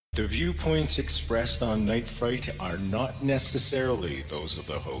The viewpoints expressed on Night Fright are not necessarily those of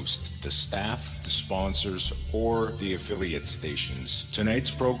the host, the staff, the sponsors, or the affiliate stations.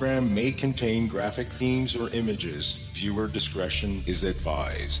 Tonight's program may contain graphic themes or images. Viewer discretion is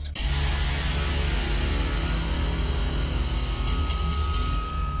advised.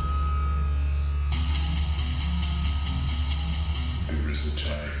 There is a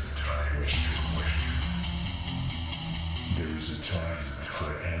time for question. There is a time for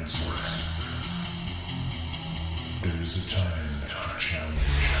answers. There is a time to challenge.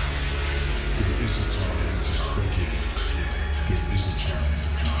 There is a time to speculate. There is a time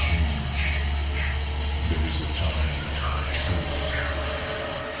for change. There is a time for truth.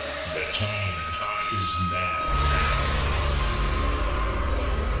 The time is now.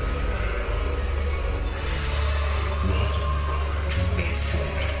 Welcome to Night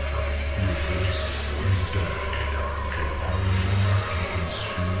Fright, your place in the dark for paranormal and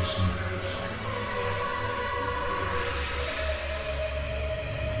conspiracy.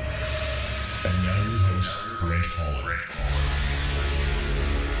 And now your host, Brent Holland.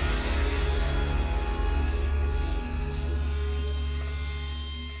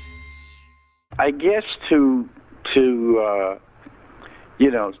 I guess to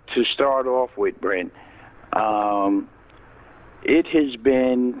start off with, Brent, it has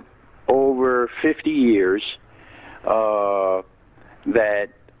been over 50 years that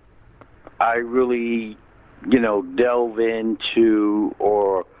I really, delve into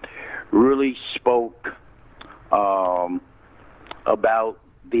or really spoke about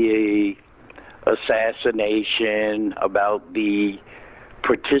the assassination, about the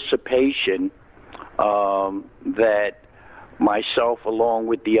participation that myself, along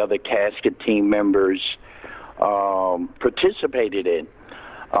with the other casket team members, participated in.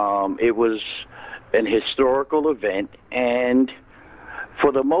 It was an historical event, and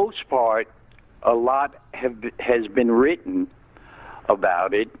for the most part, a lot has been written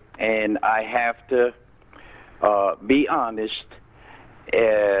about it, and I have to be honest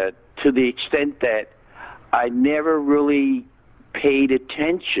to the extent that I never really paid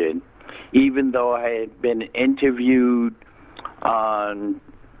attention, even though I had been interviewed on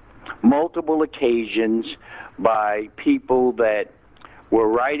multiple occasions by people that were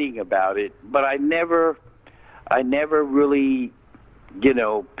writing about it, but I never really,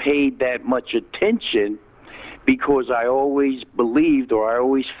 paid that much attention, because I always believed, or I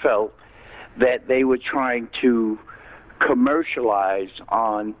always felt, that they were trying to commercialize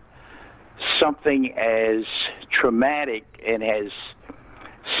on something as traumatic and as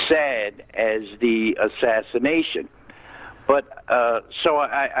sad as the assassination. But so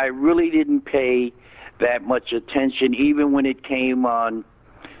I really didn't pay that much attention, even when it came on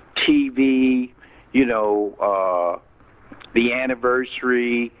TV, the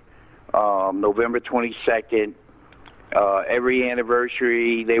anniversary, November 22nd, every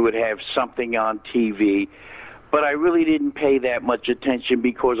anniversary they would have something on TV. But I really didn't pay that much attention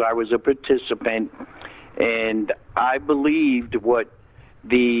because I was a participant, and I believed what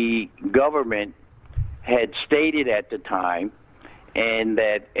the government had stated at the time, and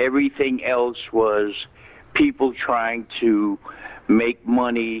that everything else was people trying to make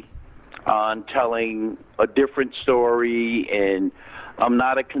money on telling a different story. And I'm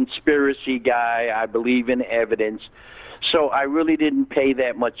not a conspiracy guy. I believe in evidence. So I really didn't pay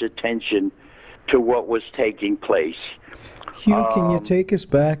that much attention to what was taking place. Hugh, can you take us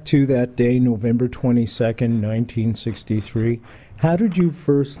back to that day, November 22nd, 1963? How did you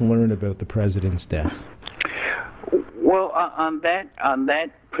first learn about the president's death? Well, on that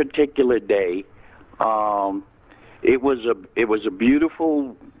particular day, it was a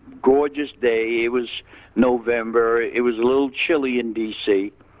beautiful, gorgeous day. It was November. It was a little chilly in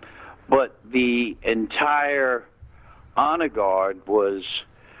D.C., but the entire honor guard was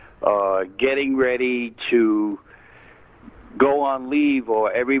getting ready to go on leave,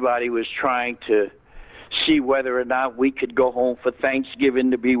 or everybody was trying to see whether or not we could go home for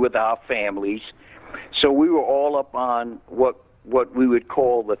Thanksgiving to be with our families. So we were all up on what we would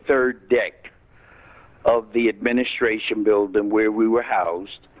call the third deck of the administration building where we were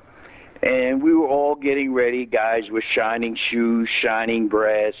housed. And we were all getting ready, guys with shining shoes, shining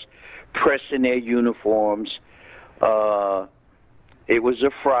brass, pressing their uniforms. It was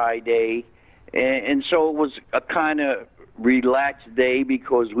a Friday, and so it was a kind of relaxed day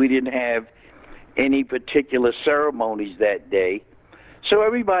because we didn't have any particular ceremonies that day. So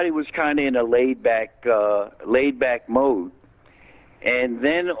everybody was kind of in a laid-back mode. And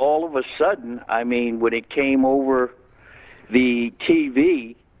then all of a sudden, when it came over the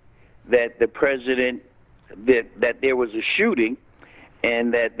TV that the president, that there was a shooting,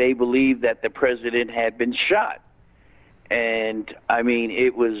 and that they believed that the president had been shot. And I mean,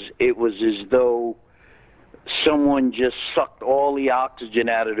 it was as though someone just sucked all the oxygen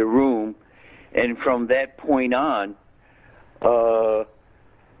out of the room, and from that point on, we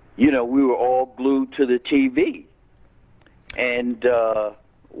were all glued to the TV. And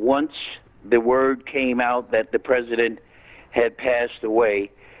once the word came out that the president had passed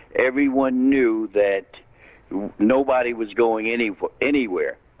away, everyone knew that nobody was going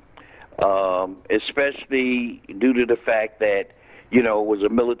anywhere, especially due to the fact that, it was a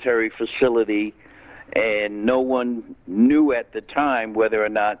military facility, and no one knew at the time whether or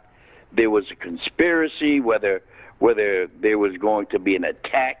not there was a conspiracy, whether there was going to be an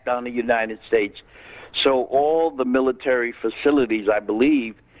attack on the United States. So all the military facilities, I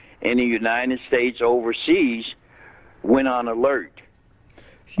believe, in the United States, overseas, went on alert.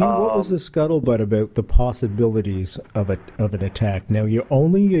 Hugh, what was the scuttlebutt about the possibilities of an attack? Now, you're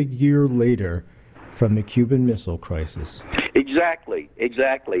only a year later from the Cuban Missile Crisis. Exactly.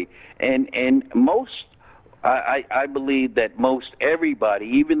 And most, I believe that most everybody,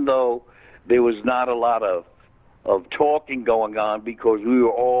 even though there was not a lot of talking going on, because we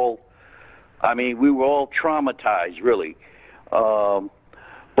were all traumatized, really.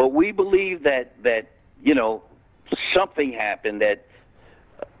 But we believe that something happened, that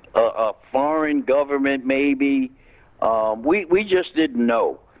a foreign government maybe. We just didn't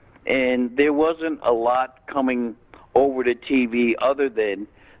know. And there wasn't a lot coming over the TV other than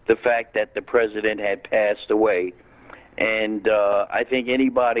the fact that the president had passed away. And I think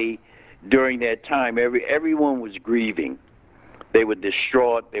anybody during that time, everyone was grieving. They were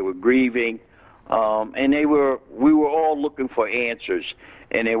distraught. They were grieving. And we were all looking for answers,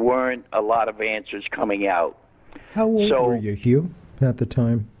 and there weren't a lot of answers coming out. How old were you, Hugh, at the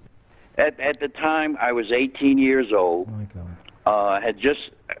time? At the time, I was 18 years old. Oh my God. I had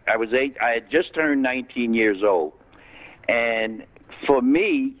just turned 19 years old, and for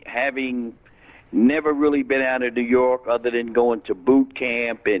me, having never really been out of New York other than going to boot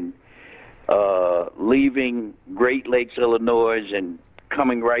camp and leaving Great Lakes, Illinois, and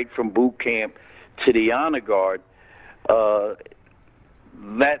coming right from boot camp to the Honor Guard, that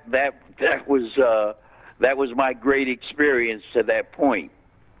was my great experience to that point.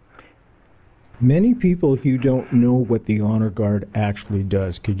 Many people who don't know what the Honor Guard actually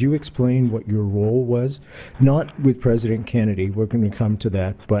does. Could you explain what your role was? Not with President Kennedy, we're going to come to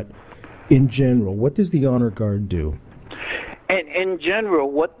that, but in general, what does the Honor Guard do? And in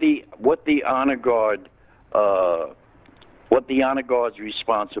general, what the Honor Guard, what the Honor Guard's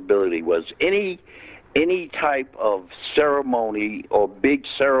responsibility was, any type of ceremony or big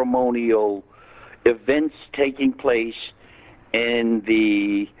ceremonial events taking place in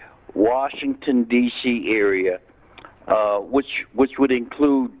the Washington, D.C. area, which would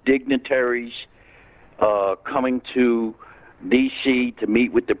include dignitaries coming to D.C. to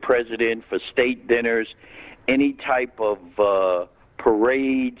meet with the president for state dinners, any type of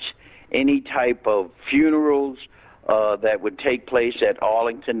parades, any type of funerals that would take place at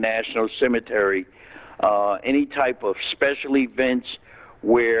Arlington National Cemetery, any type of special events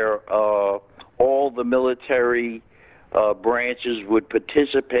where all the military branches would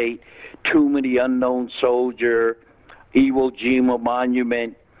participate, Tomb of the Unknown Soldier, Iwo Jima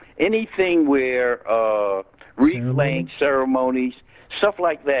Monument, anything where wreath-laying ceremonies, stuff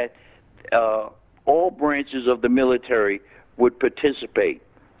like that, all branches of the military would participate,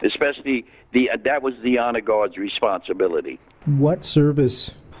 especially that was the Honor Guard's responsibility. What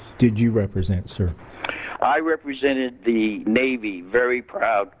service did you represent, sir? I represented the Navy, very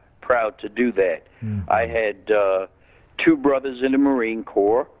proud to do that. Mm-hmm. I had two brothers in the Marine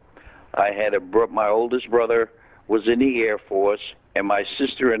Corps. I had my oldest brother was in the Air Force, and my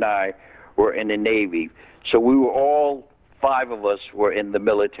sister and I were in the Navy. So we were all, 5 of us were in the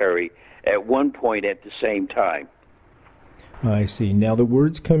military at one point at the same time. I see. Now the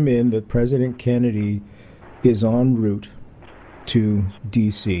words come in that President Kennedy is en route to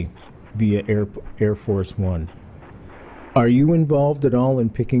D.C. via Air Force One. Are you involved at all in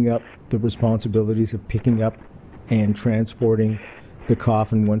picking up the responsibilities of picking up and transporting the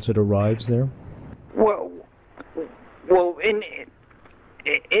coffin once it arrives there? Well, in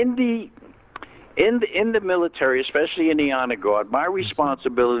the military, especially in the Honor Guard, my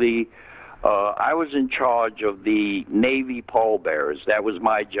responsibility, I was in charge of the Navy pallbearers. That was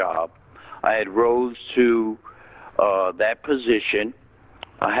my job. I had rose to that position,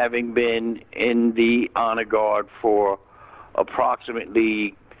 having been in the Honor Guard for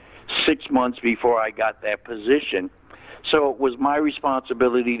approximately 6 months before I got that position. So it was my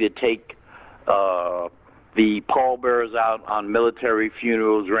responsibility to take the pallbearers out on military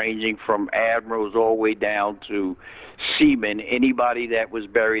funerals, ranging from admirals all the way down to seamen, anybody that was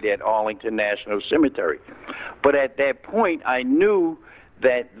buried at Arlington National Cemetery. But at that point, I knew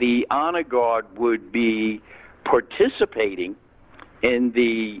that the Honor Guard would be participating in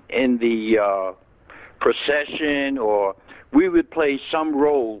the procession, or we would play some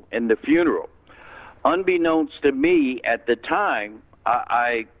role in the funeral. Unbeknownst to me at the time,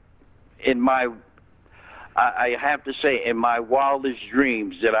 I have to say, in my wildest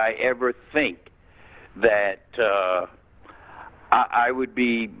dreams, did I ever think that I would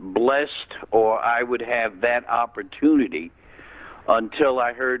be blessed or I would have that opportunity until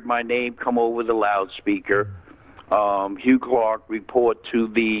I heard my name come over the loudspeaker. Hugh Clark report to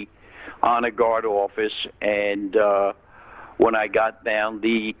the Honor Guard office, and when I got down,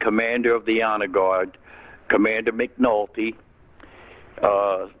 the commander of the Honor Guard, Commander McNulty,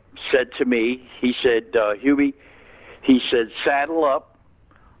 said to me, he said, Huey, he said, saddle up.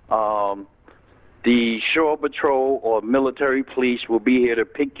 The Shore Patrol or military police will be here to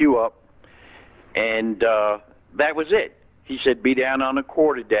pick you up. And that was it. He said, be down on the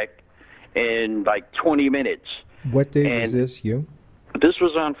quarterdeck in like 20 minutes. What day was this, Hugh? This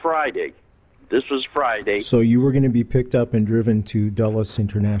was on Friday. This was Friday. So you were going to be picked up and driven to Dulles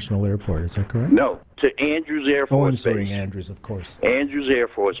International Airport, is that correct? No, to Andrews Air Force Base. Oh, I'm sorry, Andrews, of course. Andrews Air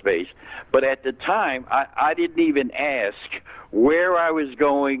Force Base. But at the time, I didn't even ask where I was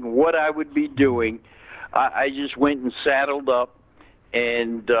going, what I would be doing. I just went and saddled up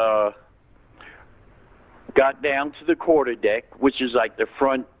and got down to the quarterdeck, which is like the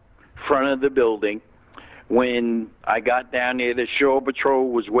front of the building. When I got down there, the Shore Patrol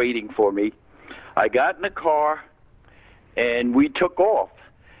was waiting for me. I got in the car, and we took off.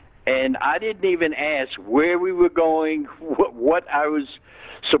 And I didn't even ask where we were going, what I was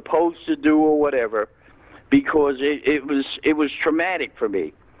supposed to do or whatever, because it was traumatic for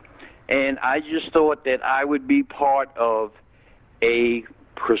me. And I just thought that I would be part of a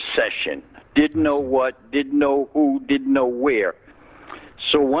procession. Didn't know what, didn't know who, didn't know where.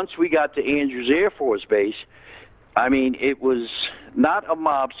 So once we got to Andrews Air Force Base, I mean, it was not a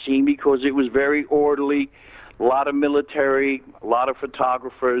mob scene because it was very orderly, a lot of military, a lot of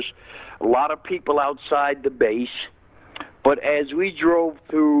photographers, a lot of people outside the base. But as we drove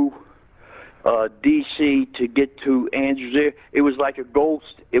through D.C. to get to Andrews Air, it was like a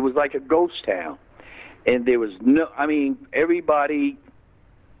ghost. It was like a ghost town. And there was everybody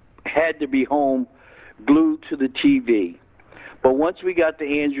had to be home glued to the TV. But once we got to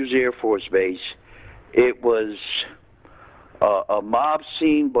Andrews Air Force Base, it was a mob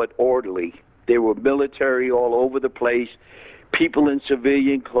scene, but orderly. There were military all over the place, people in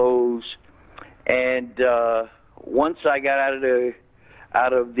civilian clothes, and once I got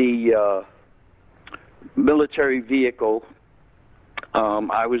out of the military vehicle,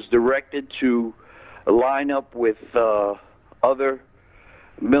 I was directed to line up with other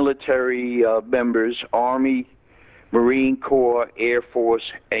military members, Army, Marine Corps, Air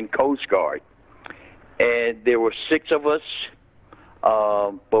Force, and Coast Guard. And there were 6 of us,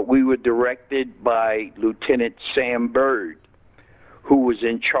 but we were directed by Lieutenant Sam Bird, who was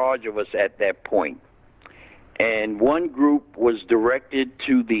in charge of us at that point. And one group was directed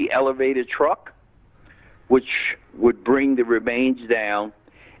to the elevator truck, which would bring the remains down,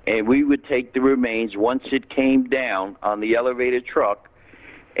 and we would take the remains once it came down on the elevator truck,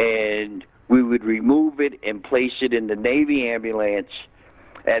 and we would remove it and place it in the Navy ambulance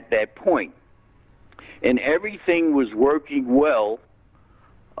at that point. And everything was working well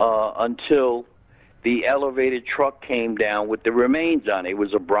until the elevator truck came down with the remains on it. It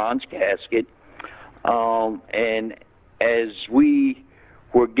was a bronze casket. And as we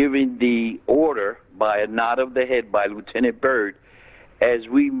were given the order by a nod of the head by Lieutenant Byrd, as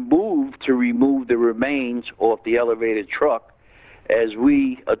we moved to remove the remains off the elevator truck, as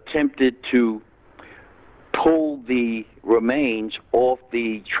we attempted to pull the remains off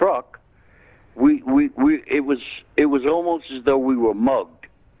the truck, it was almost as though we were mugged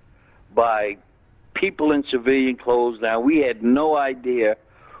by people in civilian clothes. Now, we had no idea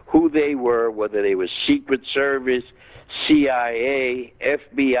who they were, whether they were Secret Service, CIA,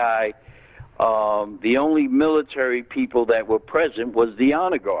 FBI. The only military people that were present was the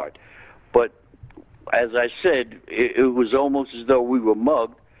Honor Guard. But as I said, it was almost as though we were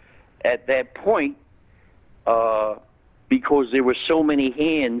mugged at that point because there were so many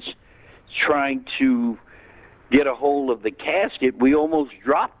hands trying to get a hold of the casket. We almost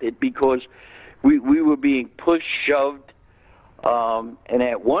dropped it because we were being pushed, shoved, and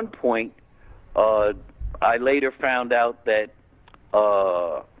at one point, I later found out that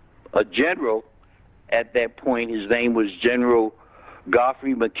a general at that point, his name was General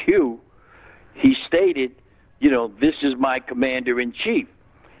Godfrey McHugh, he stated, this is my commander-in-chief.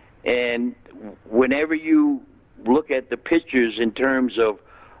 And whenever you look at the pictures in terms of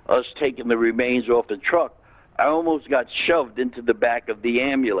us taking the remains off the truck, I almost got shoved into the back of the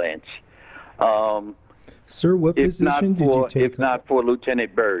ambulance. Sir, what position did you take? If not for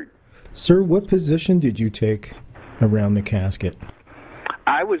Lieutenant Byrd. Sir, what position did you take around the casket?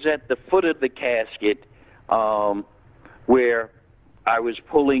 I was at the foot of the casket where I was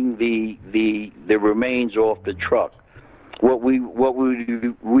pulling the remains off the truck. What we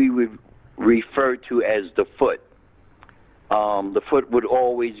would refer to as the foot. The foot would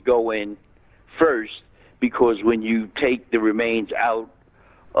always go in first, because when you take the remains out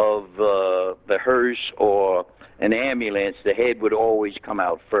of the hearse or an ambulance, the head would always come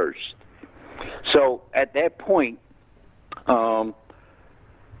out first. So at that point,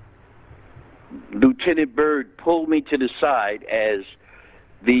 Lieutenant Byrd pulled me to the side as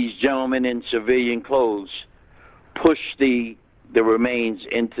these gentlemen in civilian clothes pushed the remains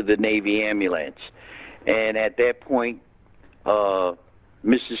into the Navy ambulance. And at that point,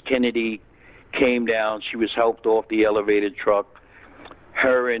 Mrs. Kennedy came down. She was helped off the elevated truck.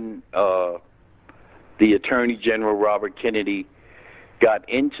 Her and the Attorney General, Robert Kennedy, got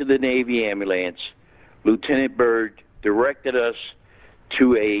into the Navy ambulance. Lieutenant Byrd directed us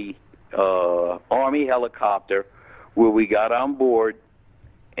to a Army helicopter where we got on board.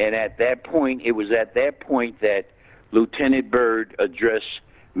 And at that point, it was at that point that Lieutenant Byrd addressed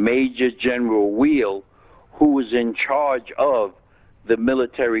Major General Wheel, who was in charge of the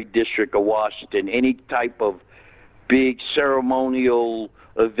Military District of Washington. Any type of big ceremonial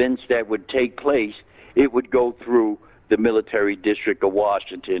events that would take place, it would go through the Military District of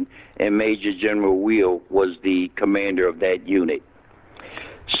Washington, and Major General Wheel was the commander of that unit.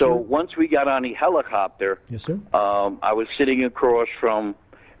 So once we got on the helicopter, yes, sir. I was sitting across from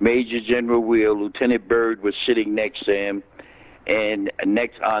Major General Wheel. Lieutenant Byrd was sitting next to him, and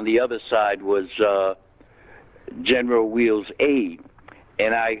next on the other side was General Wheel's aide.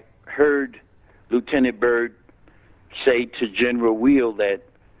 And I heard Lieutenant Byrd say to General Wheel that,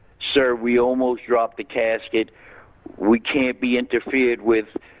 "Sir, we almost dropped the casket. We can't be interfered with.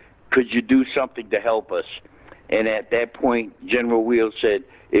 Could you do something to help us?" And at that point, General Wheel said,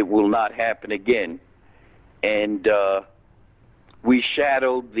 "It will not happen again." And we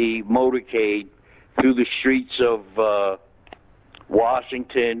shadowed the motorcade through the streets of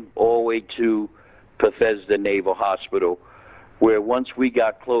Washington all the way to Bethesda Naval Hospital, where once we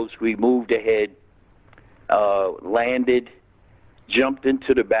got close, we moved ahead, landed, jumped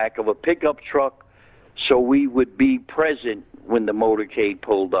into the back of a pickup truck so we would be present when the motorcade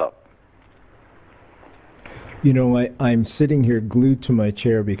pulled up. You know, I'm sitting here glued to my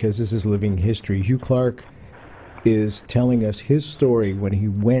chair because this is living history. Hugh Clark is telling us his story when he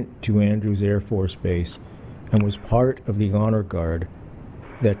went to Andrews Air Force Base and was part of the honor guard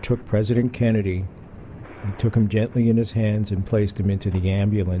that took President Kennedy and took him gently in his hands and placed him into the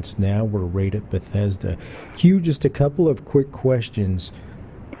ambulance. Now we're right at Bethesda. Hugh, just a couple of quick questions.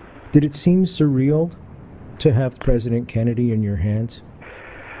 Did it seem surreal to have President Kennedy in your hands?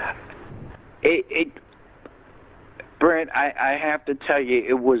 Brent, I have to tell you,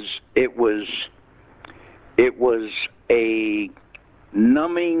 it was a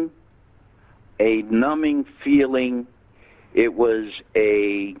numbing feeling. It was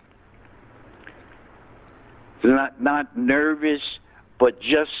a not nervous, but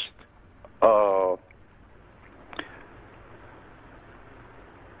just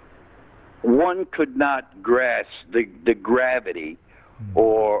one could not grasp the gravity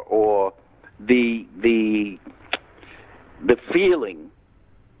or the feeling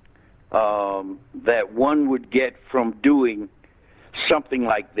that one would get from doing something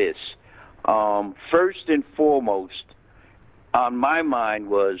like this. First and foremost, on my mind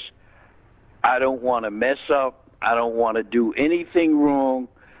was, I don't want to mess up. I don't want to do anything wrong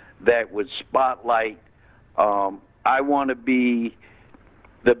that would spotlight. I want to be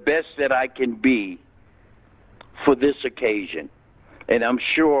the best that I can be for this occasion. And I'm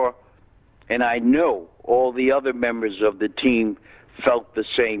sure, and I know all the other members of the team felt the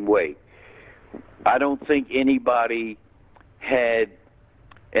same way. I don't think anybody had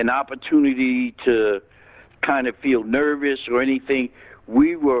an opportunity to kind of feel nervous or anything.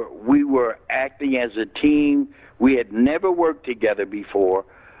 We were acting as a team. We had never worked together before,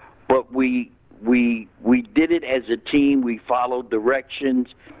 but we did it as a team. We followed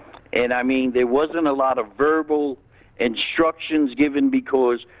directions, and I mean, there wasn't a lot of verbal instructions given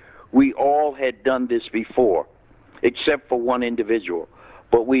because we all had done this before, except for one individual.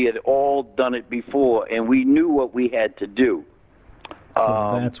 but we had all done it before, and we knew what we had to do.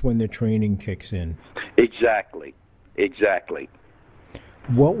 So that's when the training kicks in. Exactly.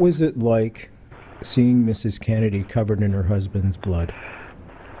 What was it like seeing Mrs. Kennedy covered in her husband's blood?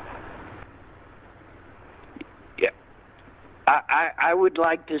 Yeah. I would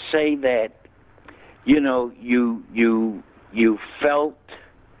like to say that, you felt,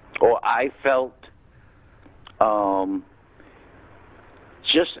 or I felt,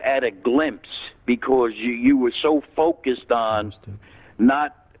 just at a glimpse, because you were so focused on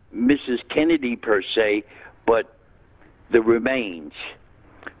not Mrs. Kennedy per se, but the remains.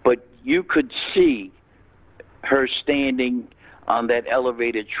 But you could see her standing on that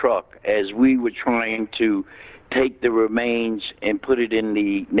elevated truck as we were trying to take the remains and put it in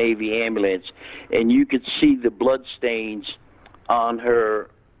the Navy ambulance, and you could see the blood stains on her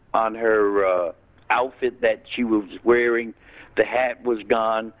outfit that she was wearing. The hat was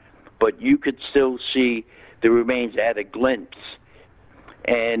gone, but you could still see the remains at a glimpse.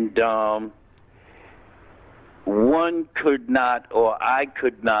 And one could not, or I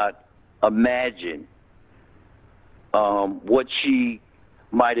could not imagine what she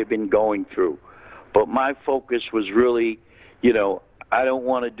might have been going through. But my focus was really, I don't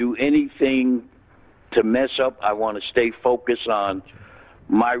want to do anything to mess up. I want to stay focused on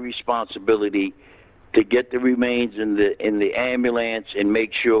my responsibility to get the remains in the ambulance and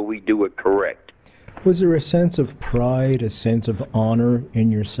make sure we do it correct. Was there a sense of pride, a sense of honor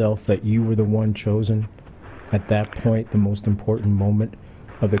in yourself that you were the one chosen at that point, the most important moment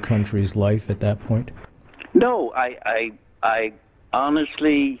of the country's life at that point? No, I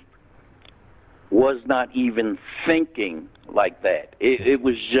honestly was not even thinking like that. It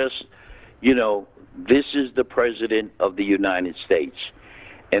was just, this is the President of the United States,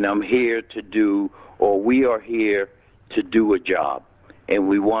 and I'm here to do, or we are here to do a job, and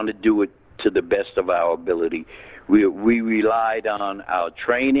we want to do it to the best of our ability. We relied on our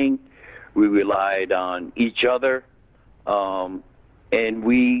training, we relied on each other, and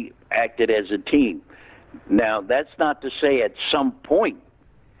we acted as a team. Now, that's not to say at some point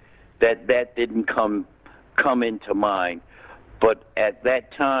that didn't come into mind, but at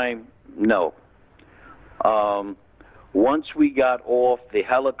that time, no. Once we got off the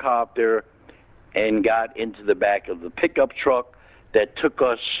helicopter and got into the back of the pickup truck that took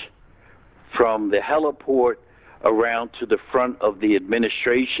us from the heliport around to the front of the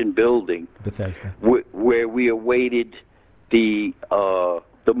administration building, Bethesda, where we awaited the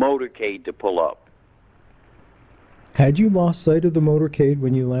motorcade to pull up. Had you lost sight of the motorcade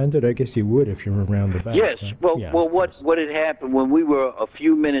when you landed? I guess you would if you were around the back. Yes. Right? Well, Yeah, what had happened when we were a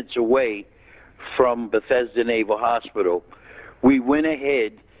few minutes away from Bethesda Naval Hospital, we went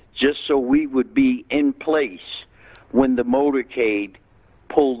ahead just so we would be in place when the motorcade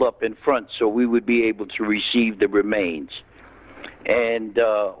pulled up in front, so we would be able to receive the remains. And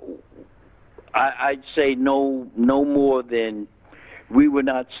I'd say no more than, we were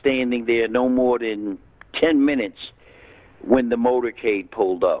not standing there no more than 10 minutes when the motorcade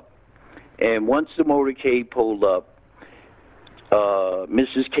pulled up. And once the motorcade pulled up,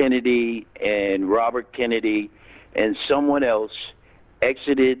 Mrs. Kennedy and Robert Kennedy and someone else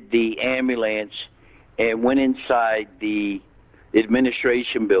exited the ambulance and went inside the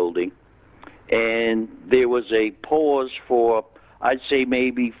administration building. And there was a pause for, I'd say,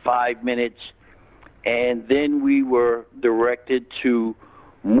 maybe 5 minutes. And then we were directed to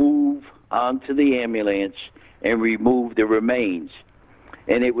move onto the ambulance and remove the remains.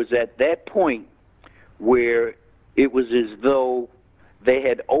 And it was at that point where it was as though they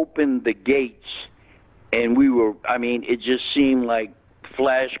had opened the gates, and it just seemed like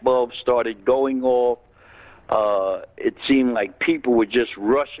flash bulbs started going off. It seemed like people were just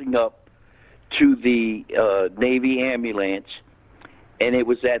rushing up to the Navy ambulance. And it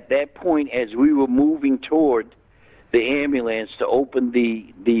was at that point, as we were moving toward the ambulance to open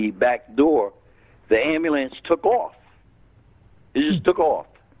the back door, the ambulance took off. It just took off.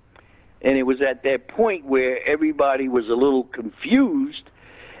 And it was at that point where everybody was a little confused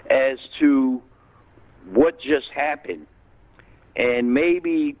as to what just happened. And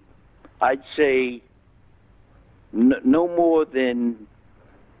maybe I'd say no more than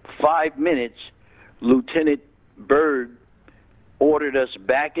 5 minutes, Lieutenant Byrd ordered us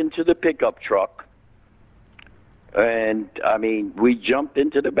back into the pickup truck. And, we jumped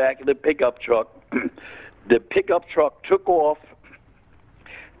into the back of the pickup truck. The pickup truck took off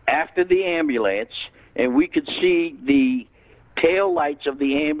after the ambulance, and we could see the tail lights of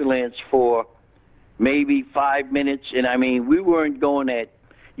the ambulance for maybe 5 minutes. And, we weren't going at,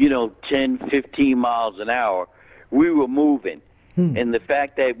 10, 15 miles an hour. We were moving. And the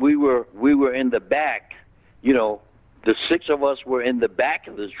fact that we were in the back, you know, the 6 of us were in the back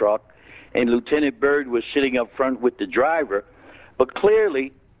of the truck, and Lieutenant Byrd was sitting up front with the driver. But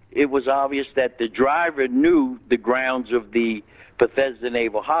clearly, it was obvious that the driver knew the grounds of the Bethesda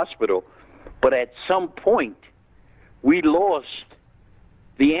Naval Hospital. But at some point, we lost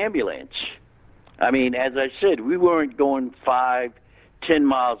the ambulance. I mean, as I said, we weren't going 5, 10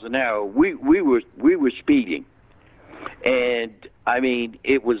 miles an hour. We were speeding. And, I mean,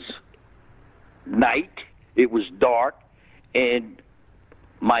 it was night, it was dark, and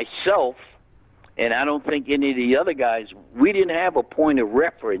myself, and I don't think any of the other guys, we didn't have a point of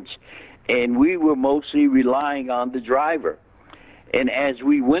reference, and we were mostly relying on the driver. And as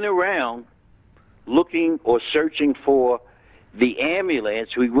we went around looking or searching for the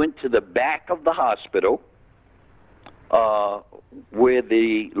ambulance, we went to the back of the hospital where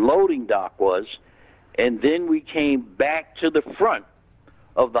the loading dock was, and then we came back to the front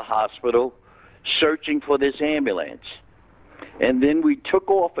of the hospital searching for this ambulance. And then we took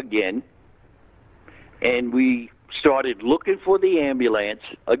off again, and we started looking for the ambulance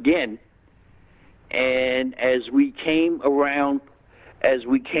again. And as we came around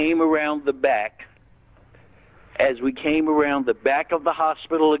the back of the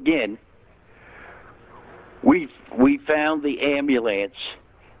hospital again, we found the ambulance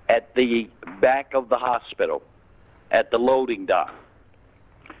at the back of the hospital, at the loading dock.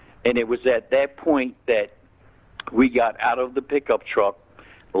 And it was at that point that we got out of the pickup truck,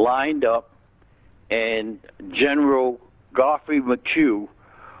 lined up, and General Godfrey McHugh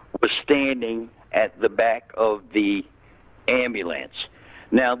was standing at the back of the ambulance.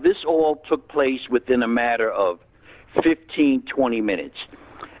 Now, this all took place within a matter of 15, 20 minutes.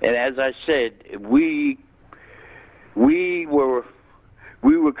 And as I said, we were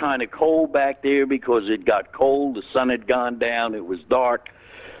kind of cold back there because it got cold. The sun had gone down. It was dark.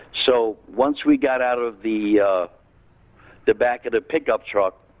 So once we got out of the back of the pickup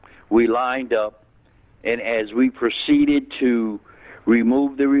truck, we lined up, and as we proceeded to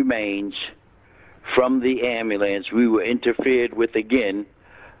remove the remains from the ambulance, we were interfered with again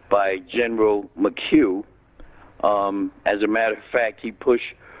by General McHugh. As a matter of fact, he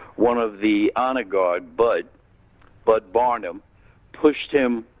pushed one of the honor guard, Bud Barnum, pushed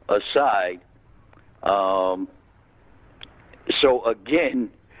him aside. So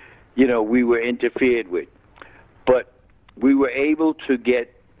again, you know, we were interfered with. But we were able to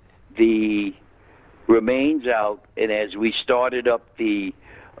get the remains out, and as we started up the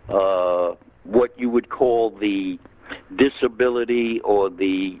what you would call the disability or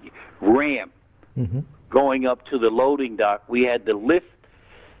the ramp going up to the loading dock, we had to lift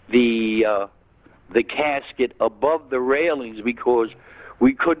the casket above the railings because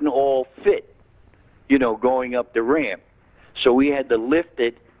we couldn't all fit, you know, going up the ramp. So we had to lift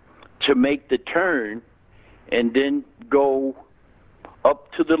it to make the turn and then go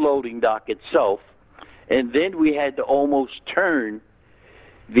up to the loading dock itself. And then we had to almost turn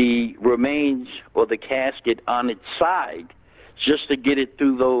the remains or the casket on its side just to get it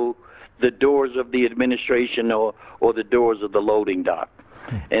through the doors of the administration or the doors of the loading dock.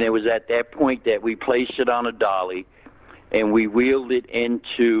 And it was at that point that we placed it on a dolly and we wheeled it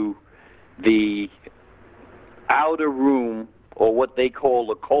into the outer room, or what they call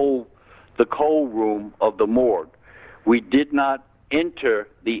the coal room of the morgue. We did not enter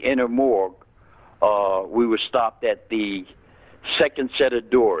the inner morgue. We were stopped at the second set of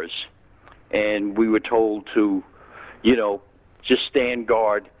doors, and we were told to, you know, just stand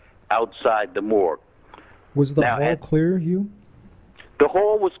guard outside the morgue. Was the hall clear, Hugh? The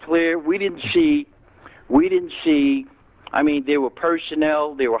hall was clear. We didn't see, I mean, there were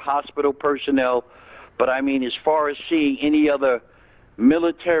personnel, there were hospital personnel, but I mean, as far as seeing any other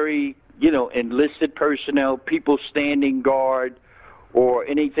military, you know, enlisted personnel, people standing guard, or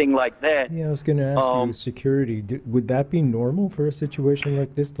anything like that. Yeah, I was going to ask you, security, would that be normal for a situation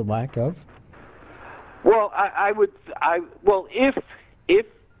like this, the lack of? Well,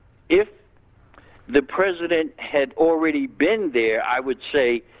 if the president had already been there, I would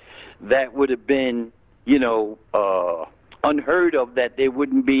say that would have been, you know, unheard of, that there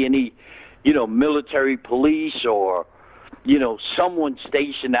wouldn't be any, you know, military police or, you know, someone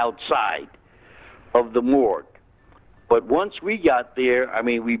stationed outside of the morgue. But once we got there, I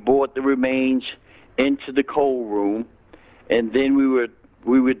mean, we brought the remains into the coal room, and then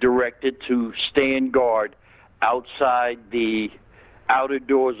we were directed to stand guard outside the outer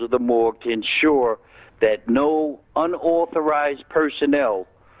doors of the morgue to ensure that no unauthorized personnel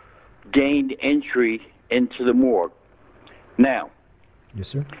gained entry into the morgue. Now, yes,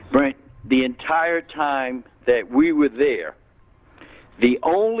 sir. Brent, the entire time that we were there, The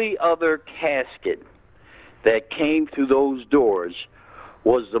only other casket that came through those doors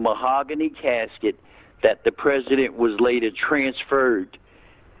was the mahogany casket that the president was later transferred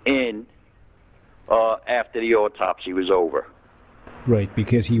in after the autopsy was over. Right,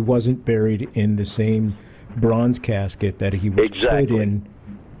 because he wasn't buried in the same bronze casket that he was put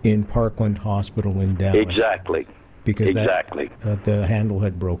in Parkland Hospital in Dallas. Exactly. Because the handle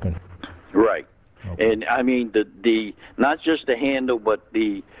had broken. Right. Okay. And I mean, the not just the handle, but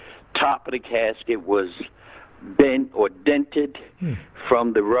the top of the casket was bent or dented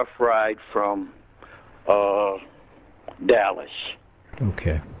from the rough ride from Dallas.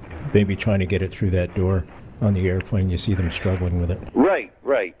 Okay. Maybe trying to get it through that door on the airplane, you see them struggling with it. Right.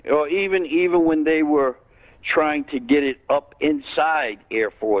 Or even when they were trying to get it up inside Air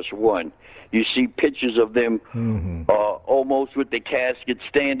Force One, you see pictures of them almost with the casket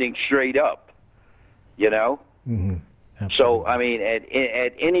standing straight up. You know? Mm-hmm. So, I mean,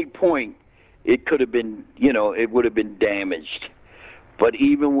 at any point, it could have been, it would have been damaged. But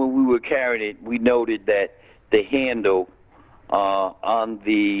even when we were carrying it, we noted that the handle on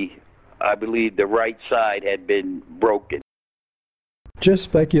I believe, the right side had been broken. Just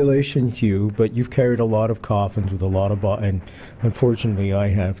speculation, Hugh, but you've carried a lot of coffins with a lot of and unfortunately I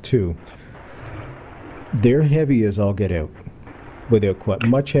have too. They're heavy as all get out,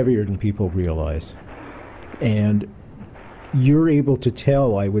 much heavier than people realize. And you're able to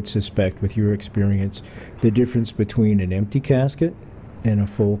tell, I would suspect, with your experience, the difference between an empty casket and a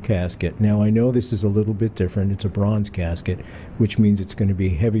full casket. Now, I know this is a little bit different. It's a bronze casket, which means it's going to be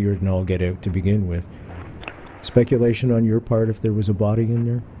heavier than all get out to begin with. Speculation on your part if there was a body in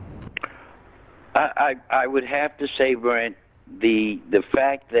there? I would have to say, Brent, the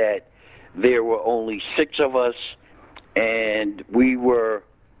fact that there were only 6 of us and we were,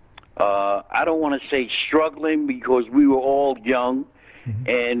 I don't want to say struggling because we were all young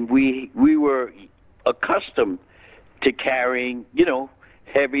and we were accustomed to carrying,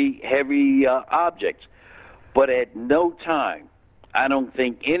 heavy objects. But at no time, I don't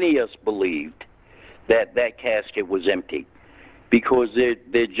think any of us believed that casket was empty, because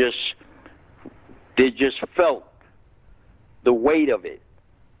they just felt the weight of it.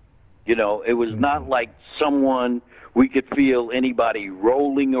 It was not like we could feel anybody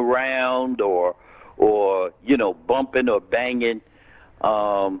rolling around or bumping or banging,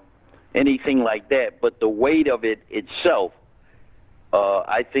 anything like that. But the weight of it itself,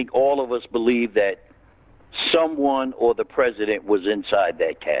 I think all of us believe that someone or the president was inside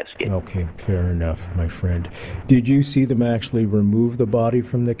that casket. Okay, fair enough, my friend. Did you see them actually remove the body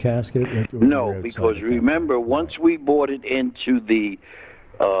from the casket? No, because remember, once we boarded into the,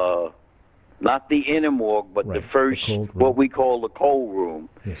 not the inner morgue, but the first, what we call the cold room,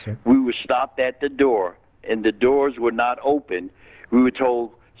 yes, sir. We were stopped at the door, and the doors were not open. We were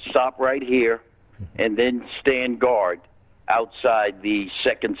told, stop right here, and then stand guard outside the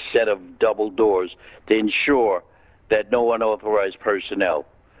second set of double doors to ensure that no unauthorized personnel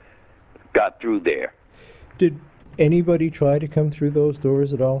got through there. Did anybody try to come through those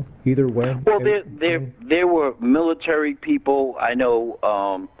doors at all, either way? Well, there were military people. I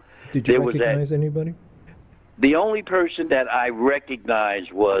know. Did you recognize anybody? The only person that I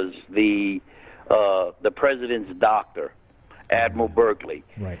recognized was the president's doctor, Admiral Berkeley.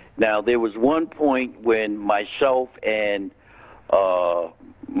 Right. Now, there was one point when myself and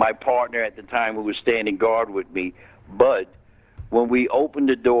my partner at the time, who was standing guard with me, Bud, when we opened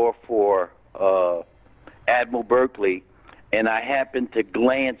the door for Admiral Berkeley, and I happened to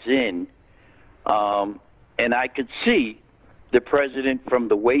glance in, and I could see the president from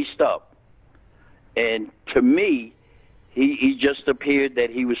the waist up. And to me, he just appeared that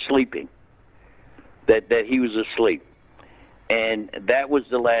he was sleeping, that he was asleep. And that was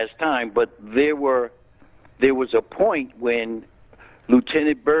the last time. But there was a point when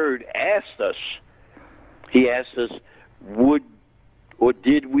Lieutenant Byrd asked us,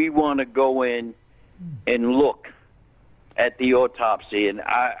 did we want to go in and look at the autopsy? And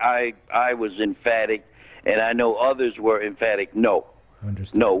I was emphatic, and I know others were emphatic, no.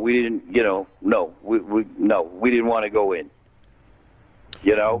 Understood. No, we didn't, no, we didn't want to go in,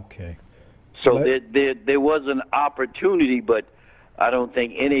 Okay. So there was an opportunity, but I don't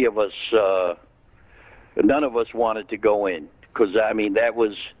think any of us, none of us wanted to go in, because I mean that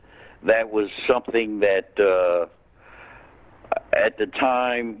was something that at the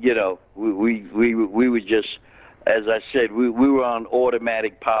time, we were just, as I said, we were on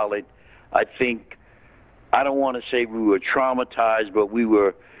automatic pilot. I think, I don't want to say we were traumatized, but we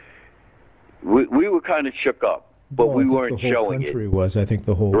were kind of shook up. But we weren't showing it. The whole country was. I think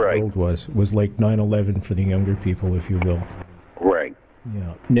the whole world was like 9/11 for the younger people, if you will. Right.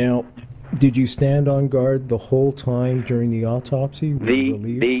 Yeah. Now, did you stand on guard the whole time during the autopsy?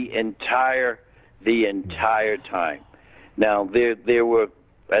 The entire time. Now there were,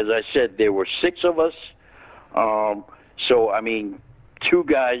 as I said, there were 6 of us. So I mean, 2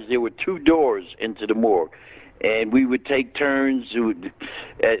 guys. There were 2 doors into the morgue, and we would take turns.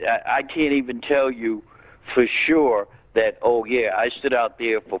 I can't even tell you for sure that, oh yeah, I stood out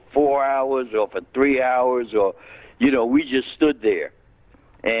there for 4 hours or for 3 hours, or we just stood there.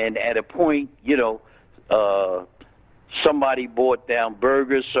 And at a point, somebody brought down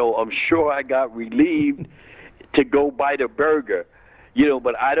burgers, so I'm sure I got relieved to go bite a burger,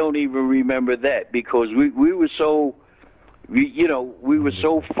 but I don't even remember that because we were so, we were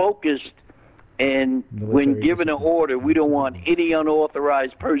so focused, and when given an order, we don't want any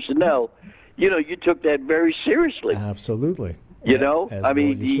unauthorized personnel, you took that very seriously. Absolutely. I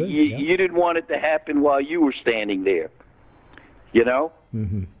mean, you didn't want it to happen while you were standing there,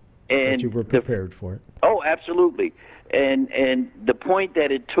 Mm-hmm. And but you were prepared for it. Oh, absolutely. And the point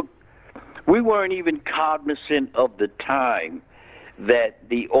that it took, we weren't even cognizant of the time that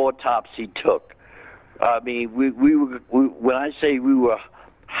the autopsy took. I mean, we when I say we were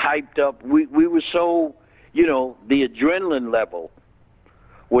hyped up, we were so, the adrenaline level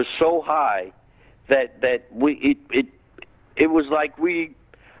was so high that it was like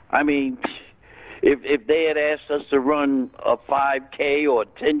if they had asked us to run a 5K or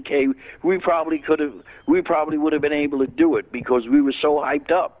 10K, we probably would have been able to do it because we were so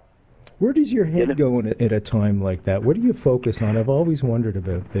hyped up. Where does your head go at a time like that? What do you focus on? I've always wondered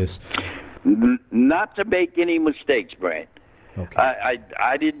about this. Not to make any mistakes, Brant. Okay.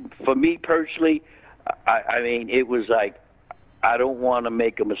 I didn't. For me personally, I mean, it was like I don't want to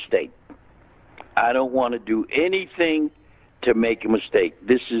make a mistake. I don't want to do anything to make a mistake.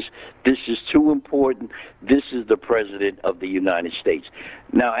 This is too important. This is the President of the United States.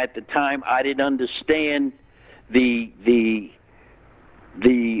 Now, at the time, I didn't understand the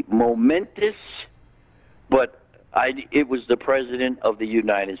momentous, but it was the President of the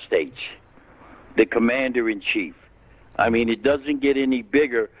United States, the Commander-in-Chief. I mean, it doesn't get any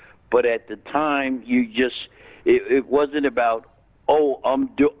bigger, but at the time, it wasn't about, oh,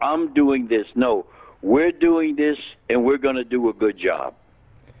 I'm doing this. No. We're doing this, and we're going to do a good job.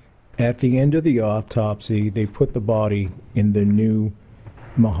 At the end of the autopsy, they put the body in the new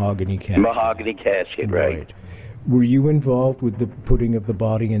mahogany casket. Mahogany casket, right. Were you involved with the putting of the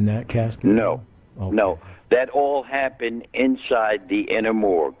body in that casket? No. Okay. No. That all happened inside the inner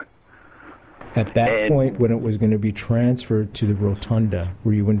morgue. At that point, when it was going to be transferred to the rotunda,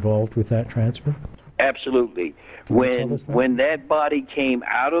 were you involved with that transfer? Absolutely. When that body came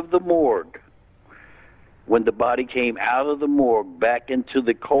out of the morgue, back into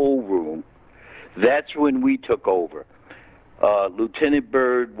the cold room, that's when we took over. Lieutenant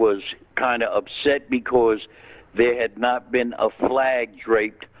Byrd was kind of upset because there had not been a flag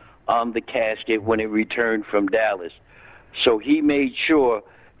draped on the casket when it returned from Dallas. So he made sure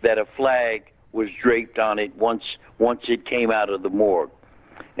that a flag was draped on it once it came out of the morgue.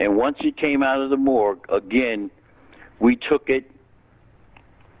 And once it came out of the morgue, again, we took it,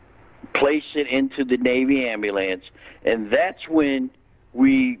 placed it into the Navy ambulance, and that's when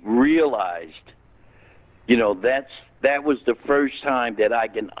we realized, that was the first time that I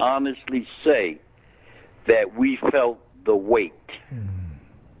can honestly say that we felt the weight.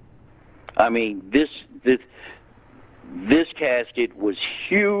 I mean, this casket was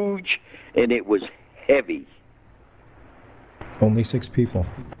huge and it was heavy. Only 6 people.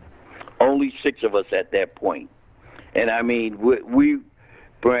 Only 6 of us at that point. And I mean,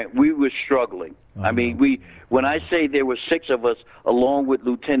 Brent, we were struggling. I mean, when I say there were 6 of us, along with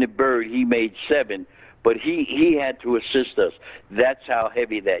Lieutenant Byrd, he made 7, but he had to assist us. That's how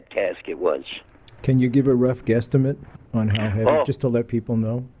heavy that casket was. Can you give a rough guesstimate on how heavy, just to let people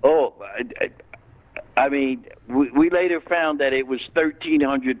know? I mean, we later found that it was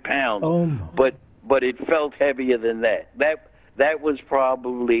 1,300 pounds, but it felt heavier than that. That was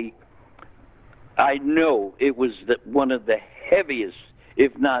probably, I know it was one of the heaviest,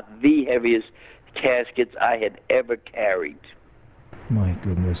 if not the heaviest, caskets I had ever carried. My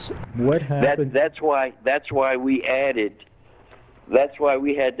goodness, what happened? That's why we added. That's why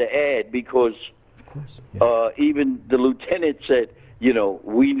we had to add, because even the lieutenant said,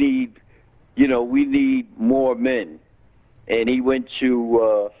 we need more men, and he went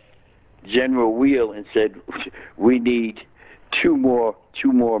to General Wheel and said, we need two more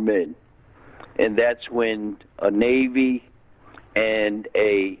men, and that's when a Navy and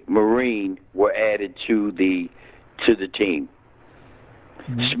a Marine were added to the team.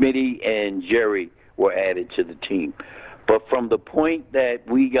 Smitty and Jerry were added to the team. But from the point that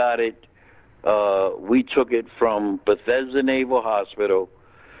we got it, we took it from Bethesda Naval Hospital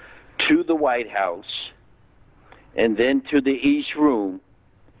to the White House and then to the East Room,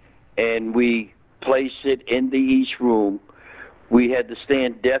 and we placed it in the East Room. We had to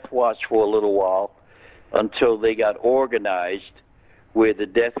stand death watch for a little while until they got organized, where the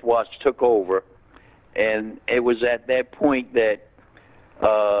death watch took over. And it was at that point that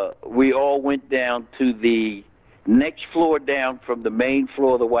we all went down to the next floor down from the main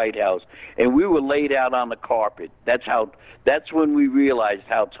floor of the White House, and we were laid out on the carpet. That's when we realized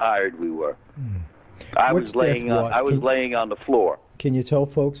how tired we were. I was laying on the floor. Can you tell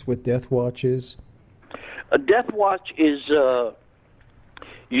folks what death watch is? A death watch is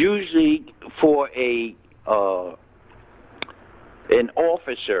usually for an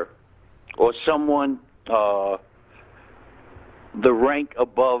officer or someone the rank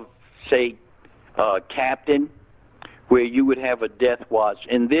above, say, captain, where you would have a death watch,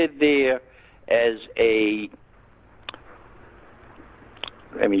 and they're there as a,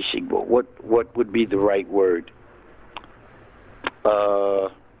 let me see, what would be the right word? I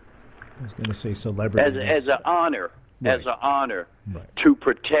was going to say celebrity. As an honor, right. As an honor, right. To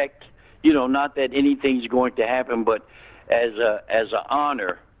protect, not that anything's going to happen, but as an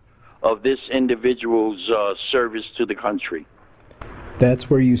honor of this individual's service to the country. That's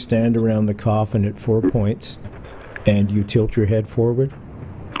where you stand around the coffin at 4 points, and you tilt your head forward?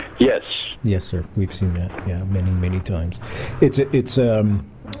 Yes. Yes, sir. We've seen that, many, many times. It's an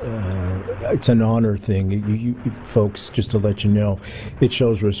honor thing. You folks, just to let you know, it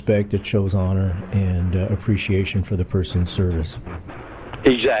shows respect, it shows honor, and appreciation for the person's service.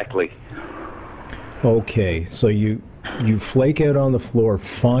 Exactly. Okay, so you flake out on the floor.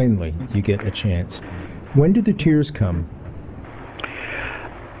 Finally, you get a chance. When did the tears come?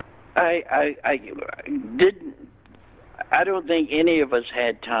 I don't think any of us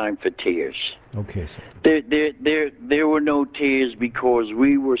had time for tears. Okay, sir. There were no tears because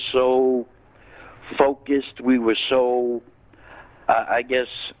we were so focused. We were so, I guess,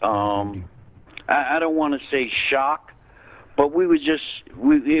 I don't want to say shock, but we were just,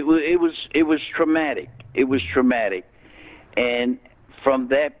 it was traumatic. It was traumatic. And from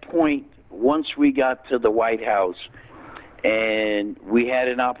that point, once we got to the White House and we had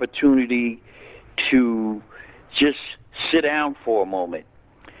an opportunity to just sit down for a moment,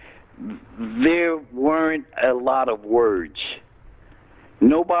 there weren't a lot of words.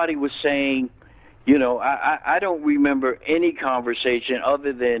 Nobody was saying, I don't remember any conversation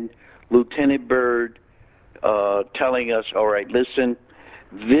other than Lieutenant Byrd telling us, all right, listen,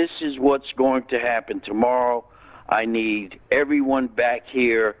 this is what's going to happen tomorrow. I need everyone back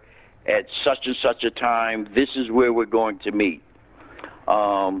here at such and such a time. This is where we're going to meet.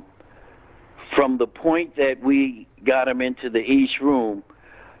 From the point that we got him into the East Room,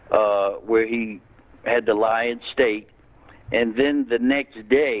 where he had to lie in state, and then the next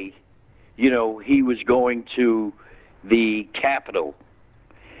day, he was going to the Capitol,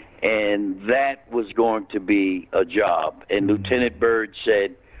 and that was going to be a job. And Lieutenant Byrd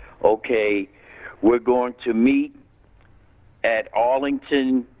said, okay, we're going to meet at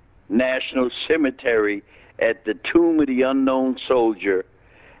Arlington National Cemetery at the Tomb of the Unknown Soldier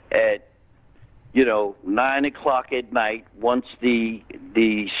at 9 o'clock at night, once the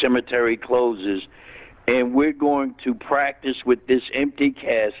cemetery closes, and we're going to practice with this empty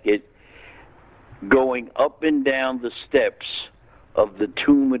casket going up and down the steps of the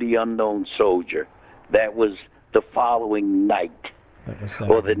Tomb of the Unknown Soldier. That was the following night,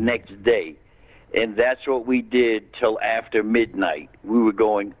 or the next day. And that's what we did till after midnight. We were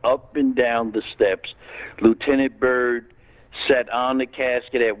going up and down the steps. Lieutenant Byrd sat on the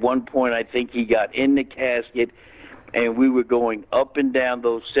casket. At one point, I think he got in the casket, and we were going up and down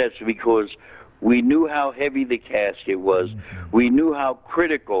those steps because we knew how heavy the casket was. Mm-hmm. We knew how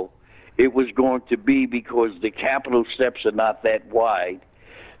critical it was going to be because the Capitol steps are not that wide.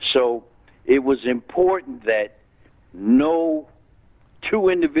 So it was important that no two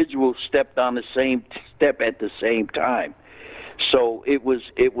individuals stepped on the same step at the same time. So it was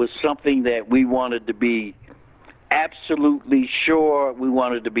something that we wanted to be absolutely sure, we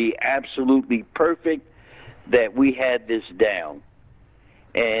wanted to be absolutely perfect, that we had this down.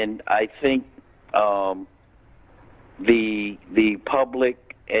 And I think the public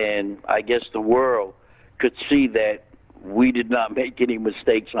and I guess the world could see that we did not make any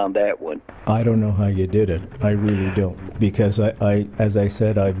mistakes on that one. I don't know how you did it. I really don't. Because I as I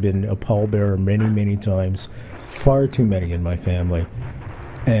said, I've been a pallbearer many, many times, far too many in my family.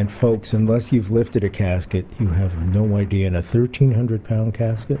 And folks, unless you've lifted a casket, you have no idea. In a 1,300-pound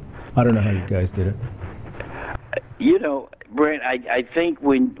casket? I don't know how you guys did it. You know, Brent, I think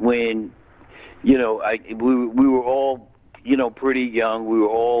when you know, we were all, you know, pretty young. We were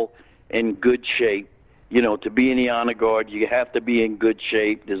all in good shape. You know, to be in the honor guard, you have to be in good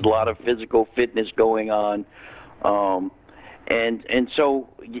shape. There's a lot of physical fitness going on, and so,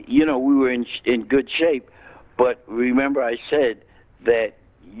 you know, we were in good shape. But remember, I said that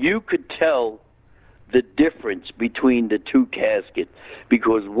you could tell the difference between the two caskets,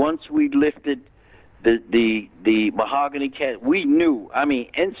 because once we lifted the mahogany casket, we knew. I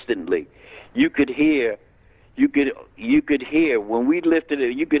mean, instantly, you could hear when we lifted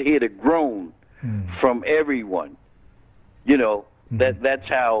it. You could hear the groan from everyone. You know, that's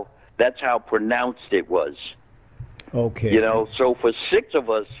how pronounced it was. Okay. You know, so for 6 of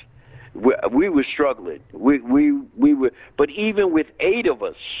us, we were struggling. We were, but even with 8 of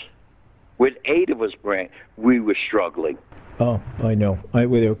us, Brent, we were struggling. Oh, I know.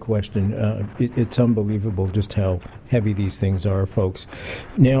 Without question, it's unbelievable just how heavy these things are, folks.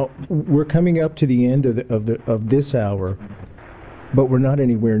 Now we're coming up to the end of this hour, but we're not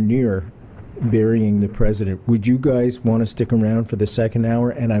anywhere near burying the president. Would you guys want to stick around for the second hour?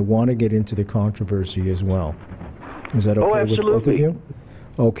 And I want to get into the controversy as well. Is that okay with both of you?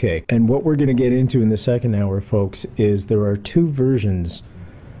 Okay. And what we're going to get into in the second hour, folks, is there are 2 versions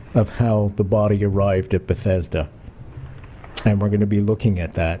of how the body arrived at Bethesda. And we're going to be looking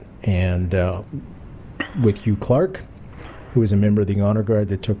at that. And with Hugh Clark, who is a member of the Honor Guard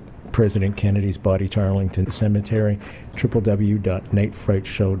that took President Kennedy's body to Arlington Cemetery,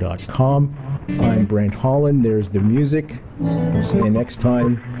 www.nightfrightshow.com. I'm Brent Holland. There's the music. We'll see you next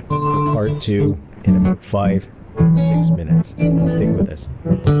time for part 2 in about 5-6 minutes. Stick with us.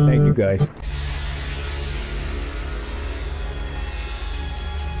 Thank you, guys.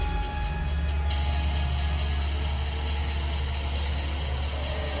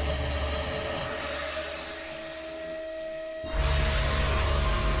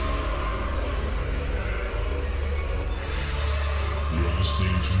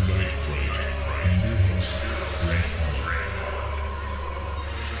 Listening to Night Fright and your host, Brent Holland.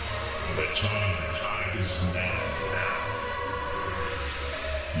 The time is now.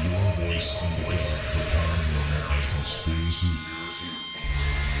 Your voice in the dark for paranormal and conspiracy.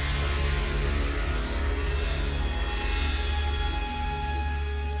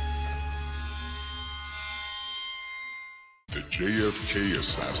 The JFK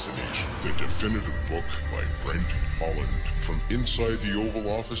Assassination, the definitive book by Brent Holland. From inside the Oval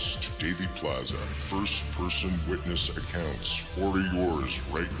Office to Davy Plaza, first-person witness accounts. Order yours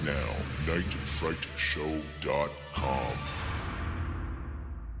right now. NightFrightShow.com.